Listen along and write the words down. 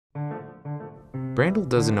Brandel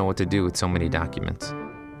doesn't know what to do with so many documents.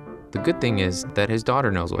 The good thing is that his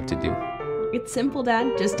daughter knows what to do. It's simple,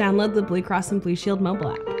 Dad. Just download the Blue Cross and Blue Shield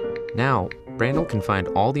mobile app. Now, Brandel can find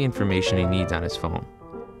all the information he needs on his phone.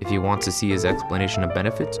 If he wants to see his explanation of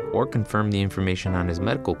benefits or confirm the information on his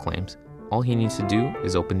medical claims, all he needs to do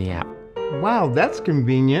is open the app. Wow, that's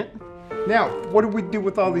convenient. Now, what do we do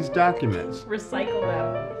with all these documents? Recycle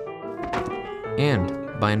them.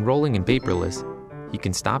 And by enrolling in Paperless, he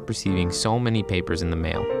can stop receiving so many papers in the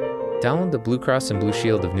mail. Download the Blue Cross and Blue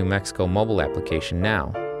Shield of New Mexico mobile application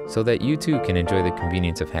now so that you too can enjoy the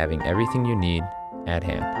convenience of having everything you need at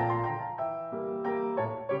hand.